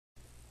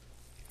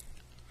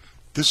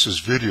This is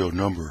video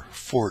number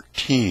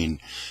 14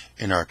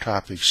 in our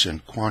Topics in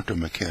Quantum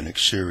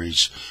Mechanics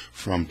series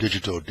from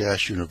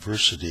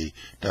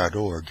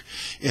digital-university.org.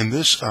 In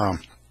this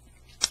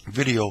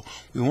video,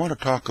 we want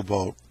to talk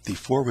about the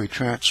Fourier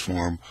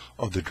transform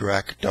of the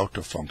Dirac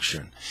delta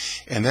function,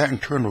 and that in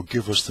turn will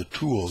give us the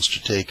tools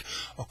to take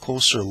a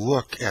closer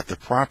look at the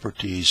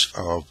properties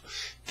of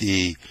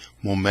the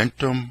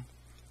momentum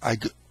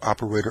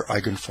operator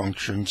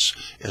eigenfunctions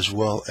as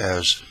well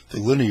as the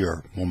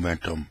linear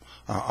momentum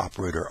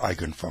operator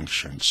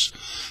eigenfunctions.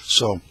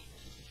 So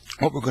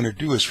what we're going to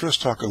do is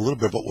first talk a little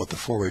bit about what the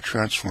Fourier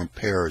transform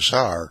pairs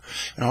are,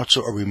 and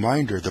also a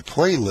reminder, the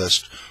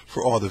playlist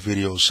for all the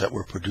videos that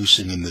we're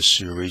producing in this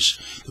series,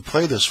 the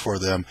playlist for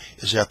them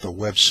is at the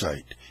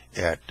website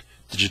at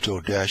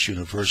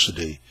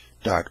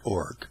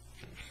digital-university.org.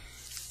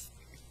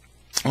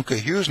 Okay,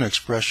 here's an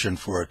expression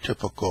for a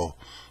typical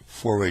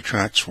Fourier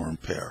transform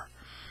pair.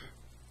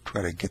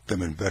 Try to get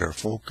them in better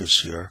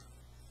focus here.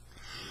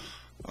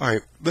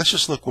 Alright, let's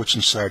just look what's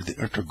inside the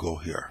integral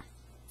here.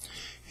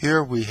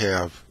 Here we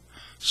have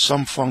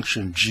some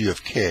function g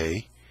of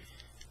k.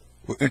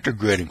 We're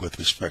integrating with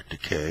respect to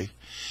k.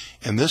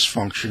 And this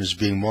function is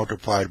being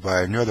multiplied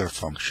by another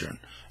function,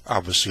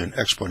 obviously an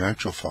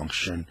exponential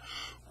function,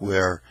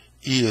 where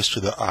e is to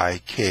the I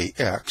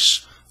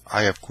kx.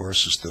 I, of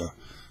course, is the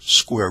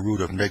square root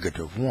of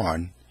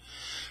 -1.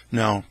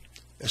 Now,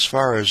 as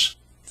far as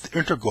the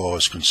integral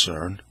is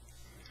concerned,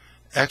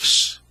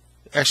 x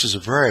is a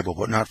variable,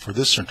 but not for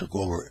this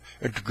integral. We're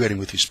integrating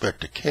with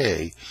respect to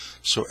k,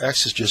 so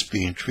x is just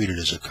being treated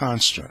as a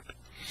constant.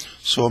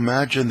 So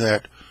imagine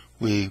that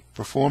we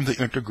perform the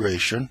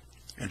integration,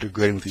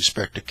 integrating with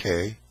respect to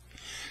k,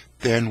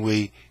 then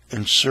we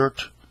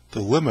insert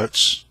the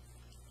limits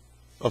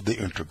of the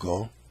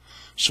integral,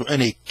 so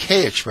any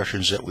k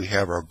expressions that we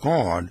have are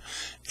gone,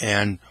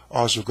 and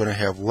all we're going to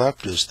have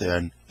left is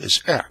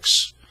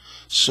x.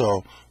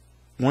 So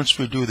once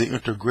we do the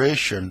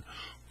integration,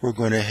 we're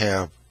going to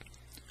have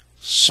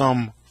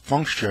some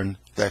function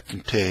that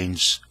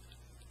contains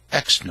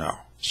x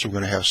now. So we're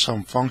going to have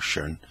some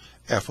function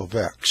f of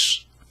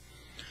x.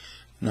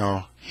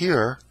 Now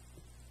here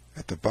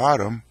at the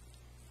bottom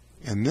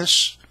in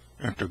this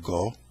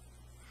integral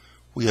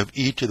we have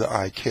e to the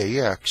I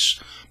kx,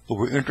 but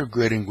we're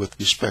integrating with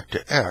respect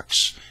to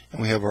x,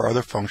 and we have our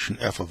other function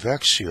f of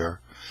x here.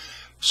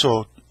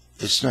 So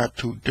it's not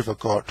too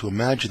difficult to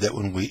imagine that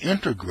when we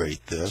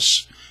integrate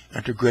this,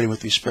 integrating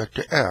with respect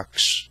to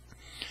x,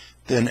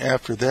 then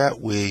after that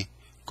we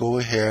go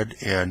ahead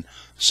and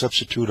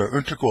substitute our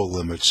integral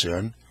limits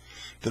in,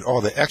 that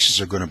all the x's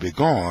are going to be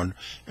gone,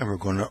 and we're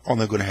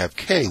only going to have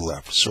k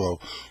left. So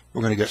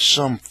we're going to get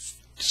some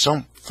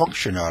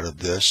function out of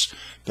this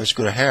that's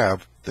going to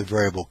have the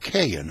variable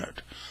k in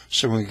it.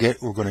 So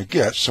we're going to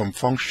get some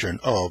function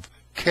of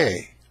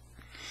k.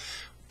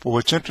 But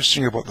what's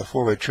interesting about the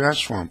Fourier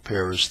transform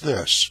pair is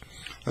this.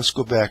 Let's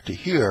go back to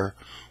here.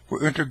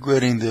 We're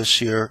integrating this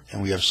here,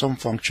 and we have some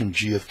function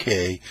g of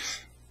k.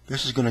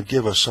 This is going to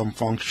give us some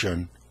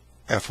function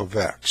f of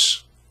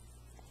x.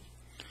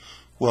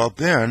 Well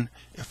then,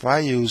 if I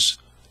use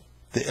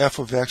the f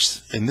of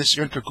x in this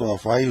integral,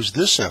 if I use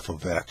this f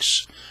of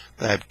x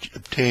that I've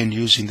obtained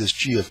using this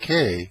g of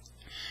k,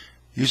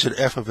 use it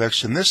f of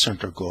x in this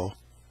integral,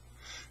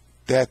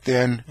 that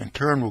then in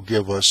turn will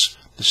give us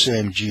the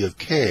same g of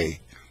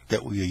k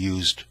that we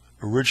used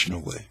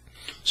originally.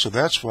 So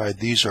that's why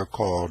these are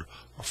called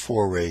a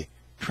Fourier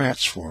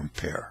transform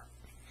pair.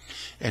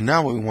 And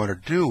now what we want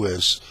to do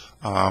is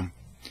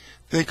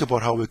think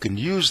about how we can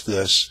use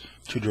this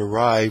to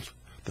derive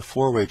the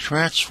Fourier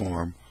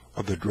transform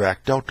of the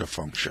Dirac delta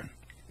function.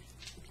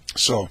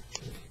 So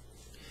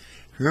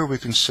here we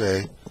can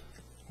say,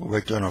 we'll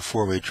write down a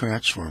Fourier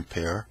transform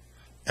pair,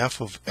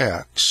 f of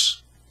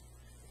x,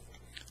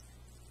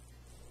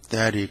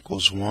 that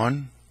equals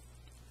 1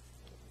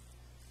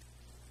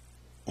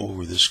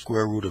 over the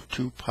square root of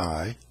 2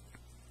 pi,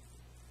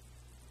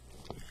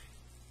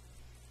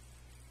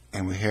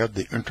 and we have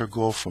the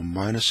integral from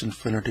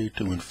 -infinity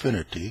to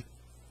infinity,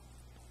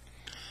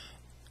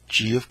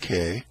 g of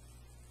k,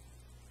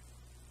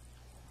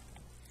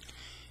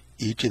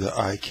 e to the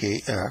I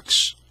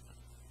kx,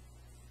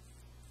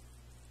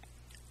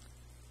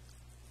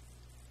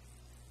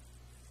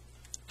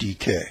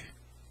 dk.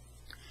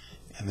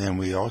 And then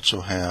we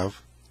also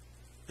have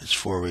its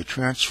Fourier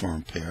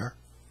transform pair,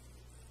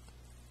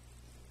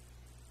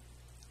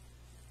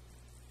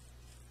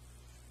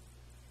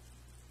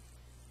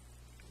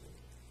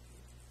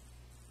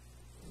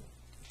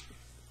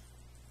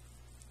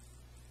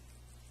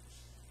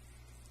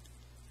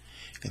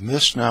 in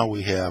this now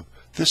we have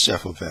this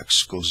f of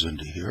x goes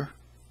into here,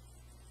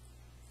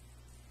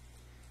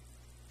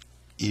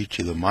 e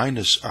to the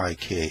 -I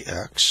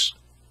kx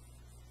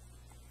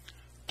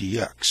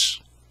dx.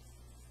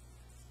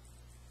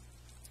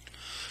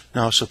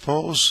 Now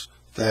suppose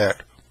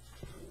that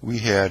we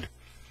had,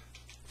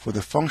 for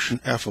the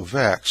function f of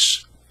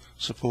x,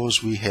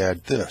 suppose we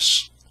had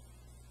this.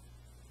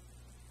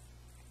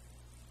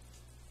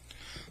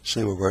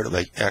 Say we'll write it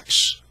like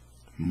x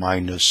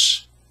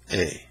minus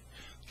a.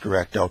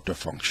 Dirac delta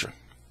function.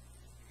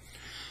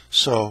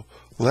 So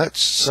let's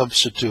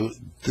substitute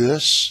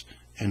this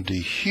into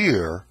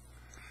here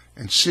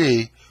and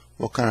see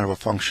what kind of a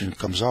function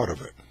comes out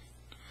of it.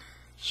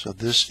 So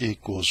this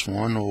equals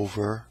 1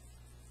 over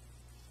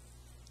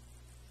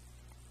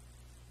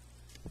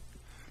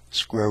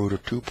square root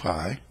of 2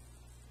 pi,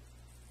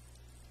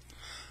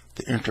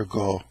 the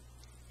integral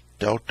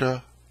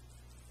delta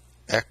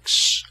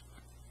x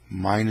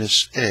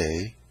minus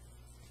a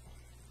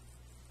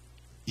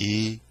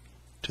e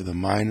to the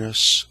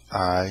minus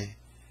I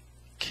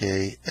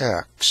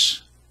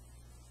kx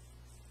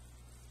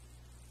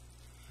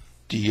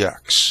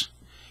dx.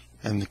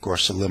 And of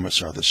course the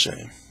limits are the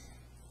same.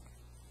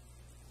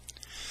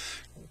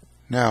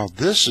 Now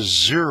this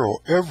is 0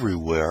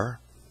 everywhere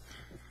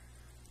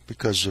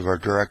because of our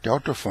Dirac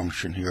delta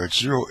function here. It's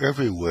 0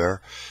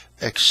 everywhere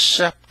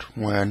except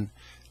when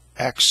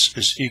x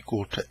is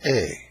equal to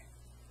a.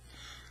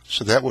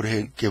 So that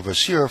would give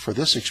us here for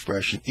this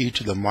expression e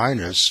to the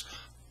minus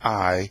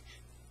I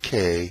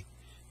k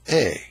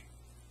a.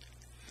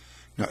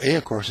 Now a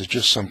of course is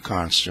just some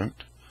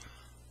constant.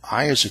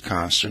 I is a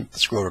constant, the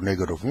square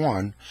root of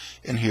 -1,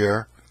 and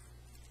here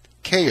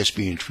k is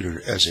being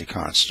treated as a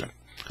constant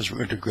because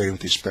we're integrating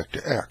with respect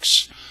to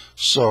x.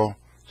 So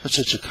since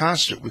it's a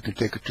constant, we can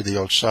take it to the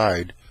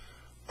outside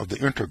of the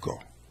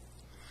integral.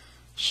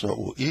 So it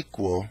will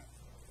equal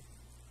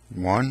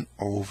 1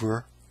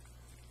 over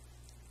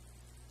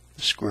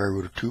the square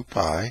root of 2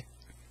 pi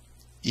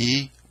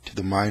e to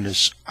the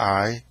minus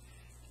I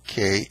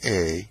k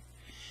a.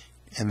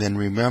 And then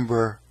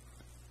remember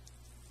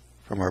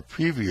from our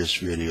previous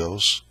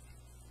videos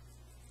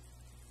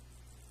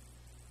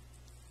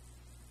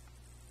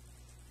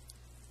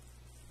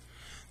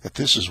that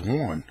this is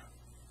 1.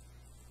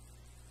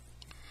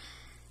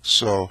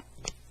 So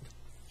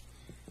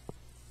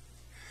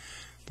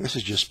this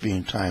is just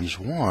being times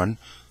 1,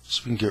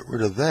 so we can get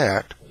rid of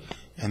that,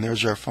 and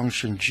there's our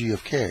function g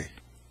of k.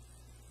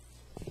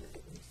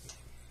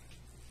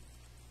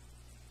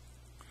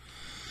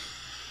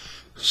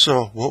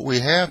 So what we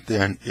have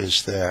then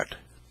is that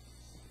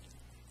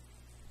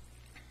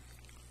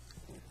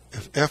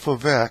if f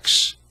of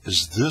x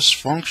is this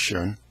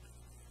function,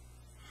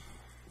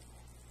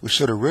 we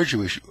said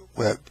originally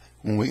that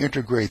when we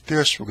integrate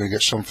this, we're going to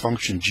get some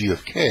function g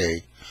of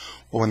k.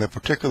 Well, when the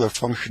particular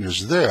function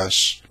is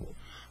this,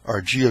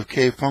 our g of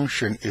k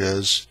function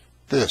is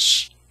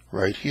this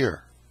right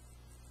here.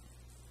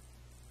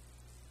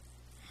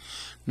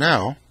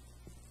 Now,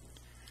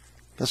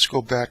 let's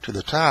go back to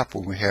the top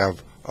when we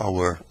have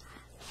our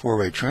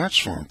Fourier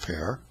transform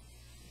pair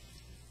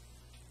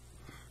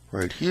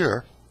right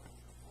here.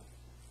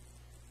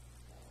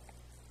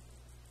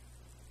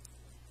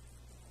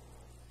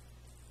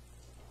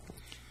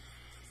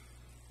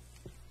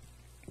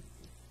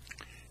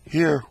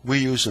 Here we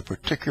use a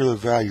particular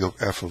value of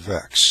f of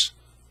x,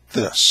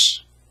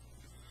 this,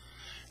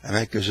 and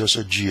that gives us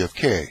a g of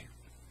k.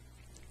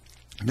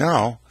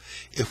 Now,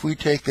 if we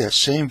take that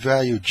same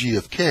value g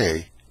of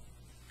k,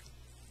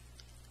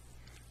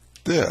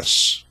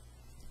 this,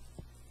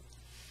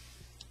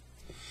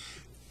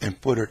 and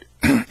put it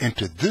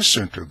into this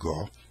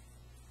integral,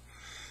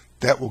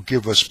 that will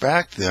give us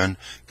back then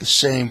the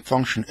same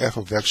function f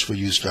of x we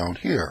used down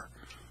here,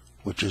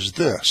 which is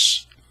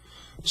this.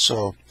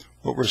 So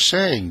what we're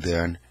saying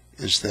then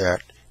is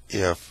that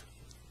if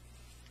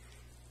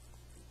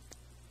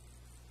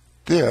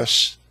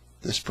this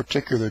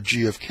particular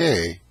g of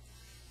k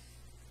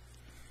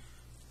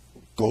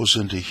goes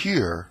into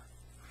here,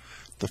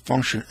 the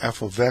function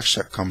f of x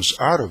that comes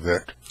out of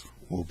it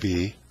will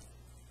be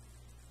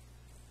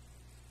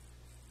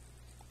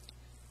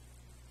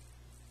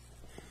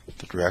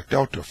the Dirac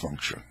delta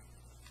function,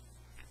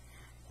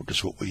 which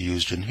is what we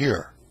used in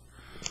here.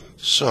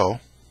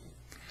 So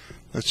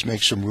let's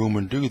make some room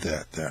and do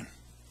that then.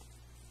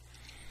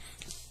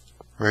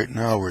 Right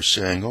now we're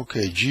saying,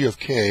 okay, g of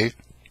k,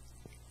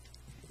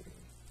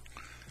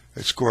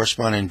 its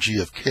corresponding g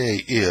of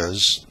k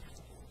is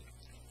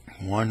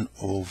 1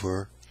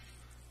 over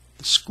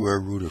the square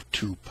root of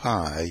 2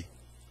 pi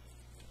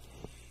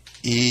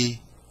e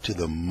to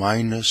the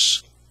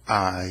minus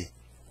I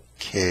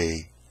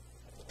k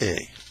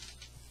a.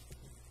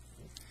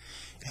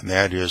 And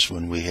that is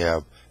when we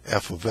have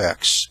f of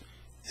x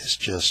is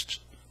just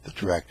the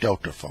Dirac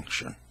delta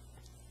function.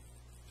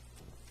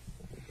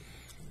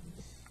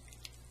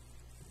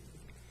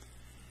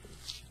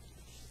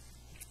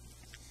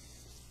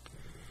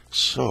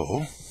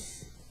 So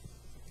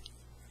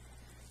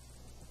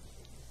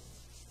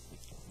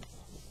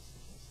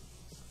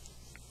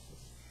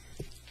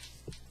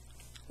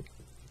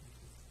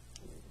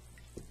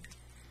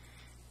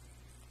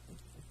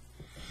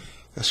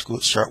let's go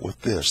start with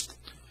this.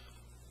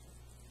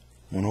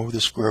 1 over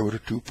the square root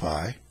of 2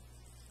 pi,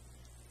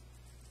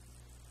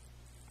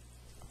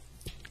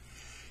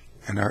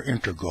 and our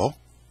integral,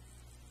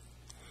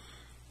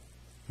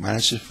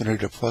 minus infinity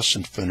to plus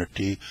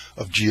infinity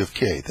of g of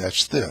k.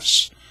 That's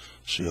this.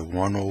 So you have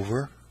 1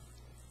 over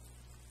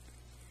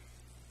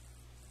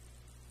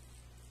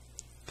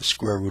the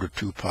square root of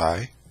 2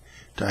 pi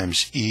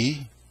times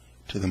e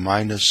to the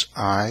minus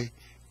I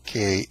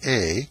Ka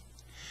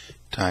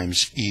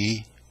times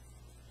e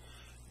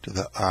to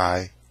the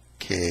I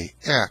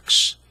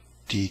Kx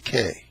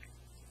dk.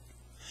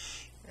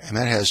 And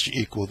that has to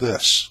equal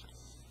this.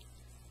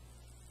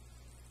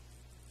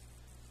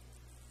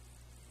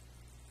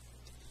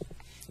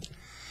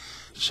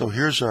 So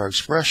here's our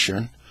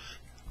expression.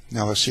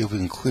 Now let's see if we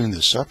can clean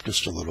this up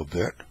just a little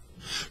bit.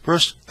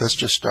 First, let's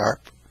just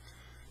stop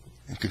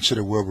and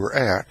consider where we're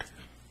at.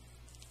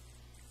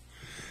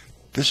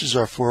 This is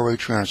our Fourier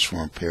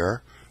transform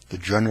pair, the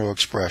general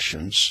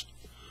expressions.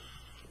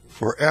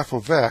 For f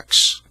of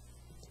x,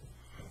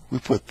 we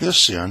put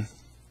this in,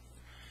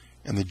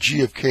 and the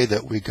g of k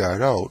that we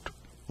got out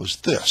was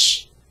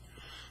this.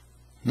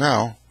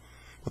 Now,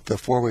 what the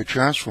Fourier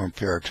transform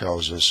pair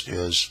tells us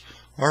is,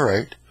 all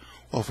right,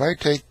 well, if I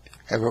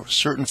have a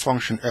certain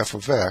function f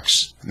of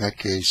x, in that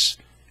case,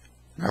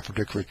 in our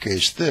particular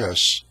case,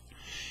 this,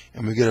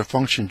 and we get a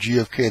function g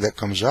of k that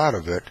comes out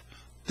of it,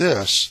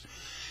 this,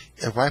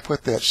 if I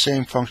put that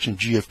same function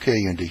g of k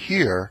into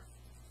here,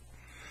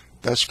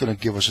 that's going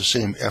to give us the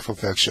same f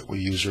of x that we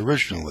used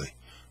originally,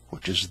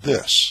 which is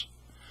this.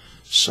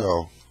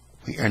 So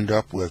we end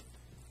up with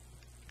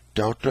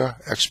delta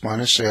x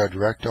minus a, our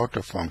direct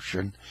delta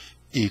function,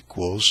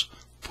 equals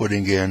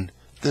putting in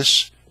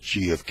this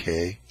g of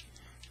k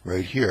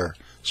right here,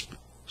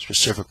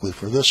 specifically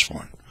for this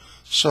one.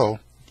 So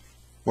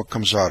what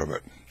comes out of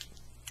it?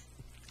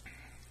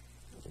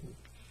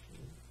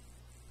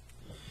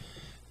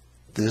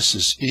 This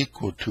is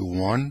equal to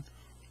 1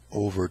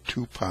 over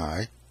 2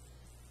 pi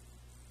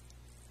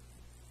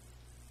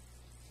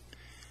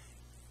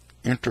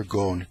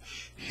integral. And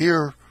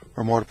here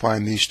we're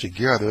multiplying these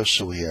together,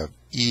 so we have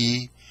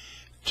e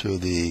to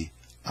the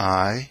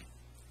I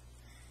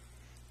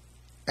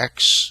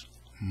x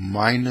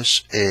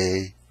minus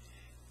a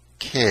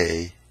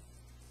k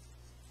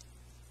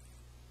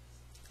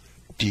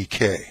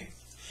dk.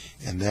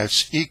 And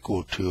that's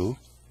equal to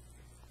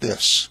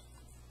this.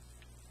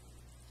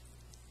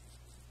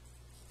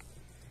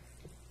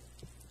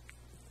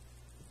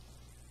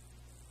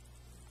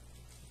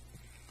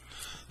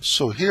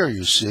 So here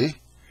you see,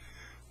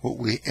 what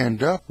we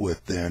end up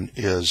with then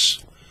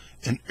is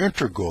an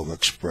integral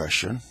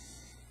expression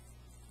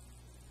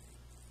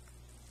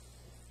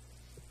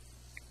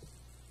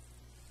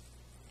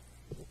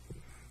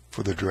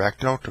for the Dirac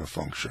delta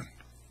function.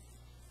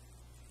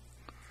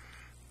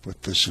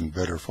 Put this in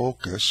better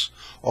focus.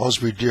 All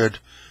we did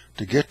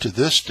to get to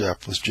this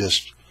step was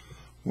just,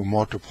 we're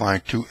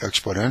multiplying two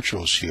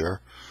exponentials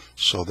here,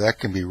 so that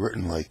can be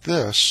written like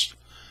this,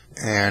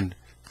 and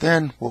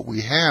then what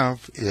we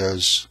have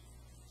is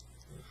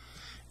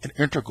an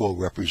integral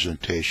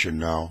representation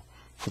now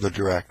for the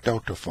Dirac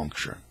delta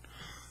function.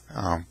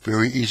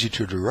 Very easy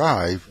to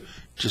derive,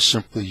 just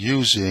simply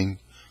using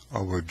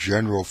our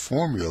general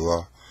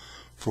formula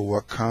for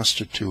what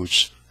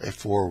constitutes a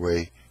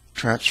Fourier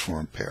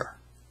transform pair.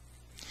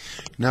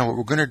 Now what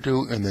we're going to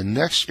do in the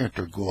next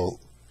integral,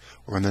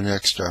 or in the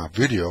next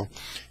video,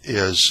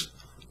 is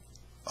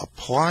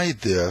apply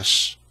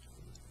this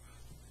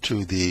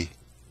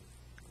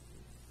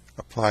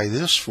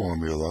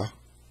formula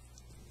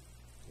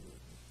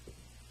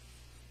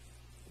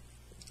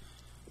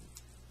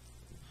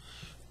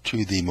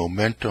to the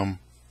momentum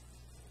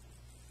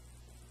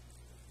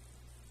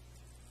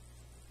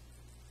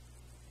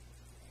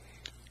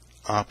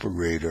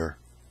operator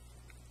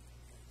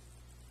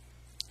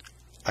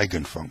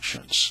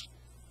eigenfunctions.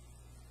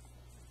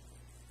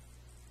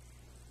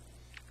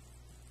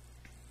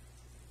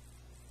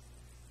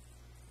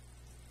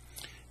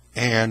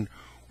 And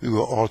we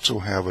will also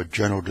have a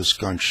general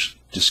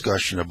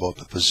discussion about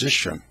the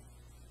position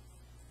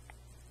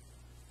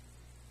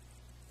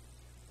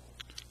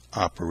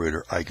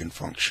operator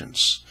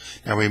eigenfunctions.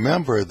 Now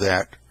remember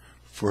that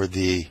for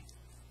the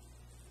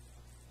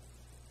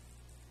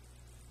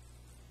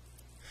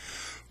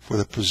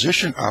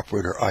position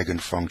operator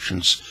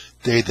eigenfunctions,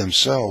 they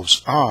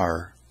themselves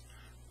are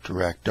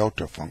Dirac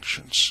delta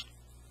functions.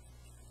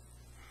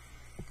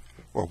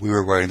 Well, we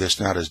were writing this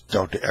not as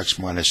delta x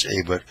minus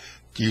a, but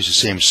to use the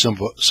same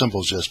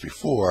symbols as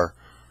before,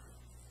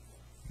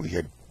 we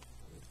had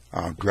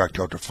Dirac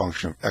delta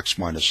function of x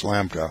minus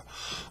lambda.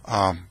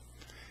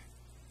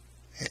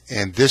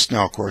 And this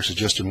now, of course, is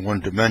just in one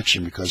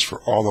dimension, because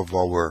for all of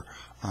our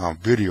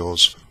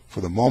videos, for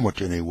the moment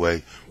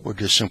anyway, we're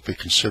just simply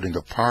considering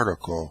a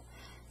particle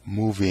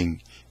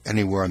moving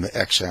anywhere on the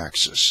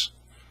x-axis.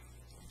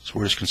 So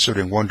we're just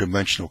considering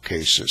one-dimensional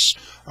cases,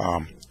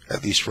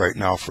 at least right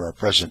now for our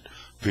present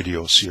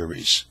video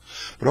series.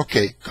 But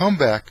okay, come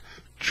back,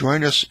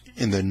 join us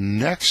in the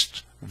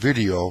next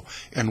video,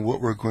 and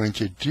what we're going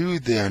to do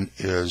then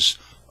is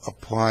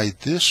apply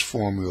this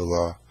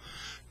formula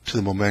to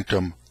the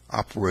momentum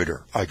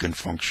operator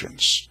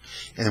eigenfunctions.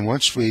 And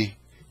once we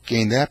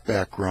gain that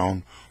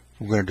background,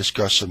 we're going to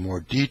discuss in more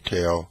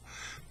detail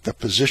the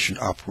position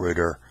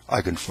operator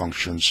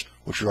eigenfunctions,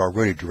 which are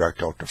already Dirac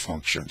delta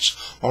functions.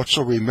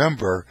 Also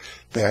remember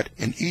that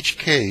in each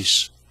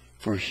case,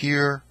 for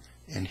here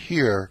and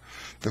here,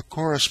 the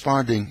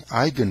corresponding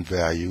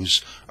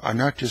eigenvalues are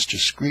not just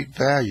discrete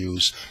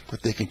values,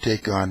 but they can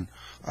take on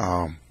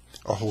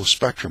a whole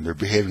spectrum. They're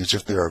behaving as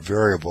if they are a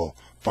variable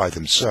by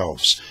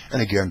themselves.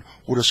 And again,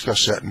 we'll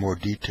discuss that in more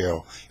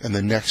detail in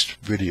the next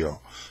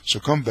video. So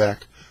come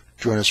back,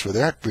 join us for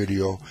that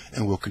video,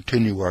 and we'll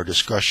continue our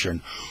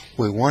discussion.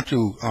 What we want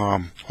to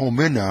home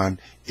in on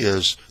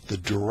is the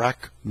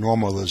Dirac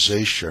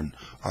normalization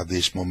of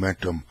these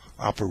momentum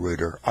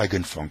operator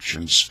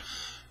eigenfunctions.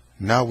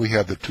 Now we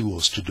have the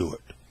tools to do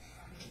it.